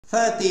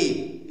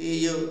30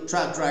 EU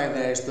truck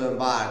drivers to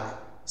Embark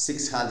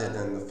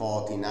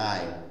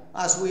 649.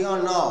 As we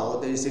all know,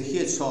 there is a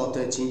huge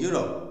shortage in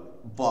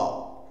Europe,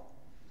 but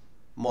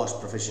most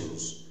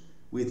professions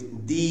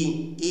with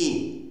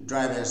DE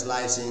driver's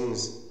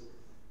license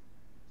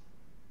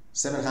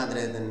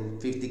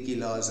 750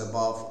 kilos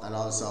above, and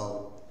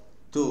also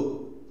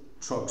 2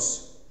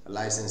 trucks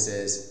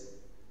licenses,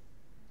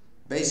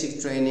 basic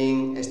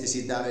training,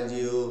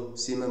 STCW,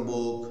 Siemens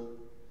book,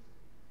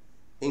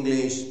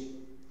 English.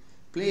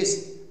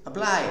 Please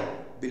apply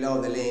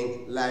below the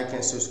link, like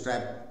and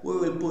subscribe. We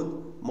will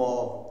put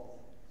more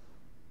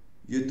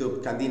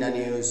YouTube Candina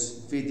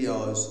news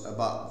videos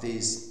about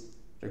these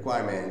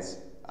requirements.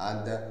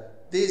 And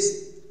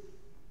these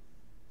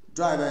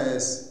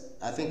drivers,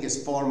 I think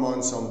it's 4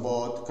 months on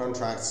board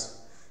contracts,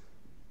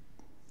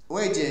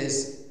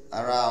 wages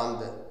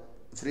around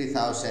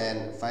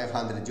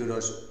 3,500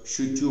 euros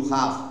should you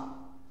have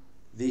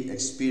the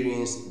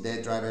experience,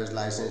 the driver's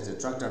license, the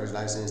truck driver's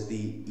license, the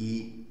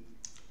E,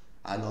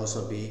 and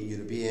also be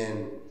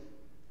European.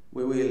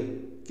 We will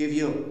give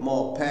you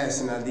more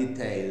personal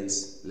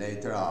details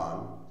later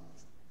on.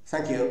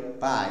 Thank you.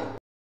 Bye.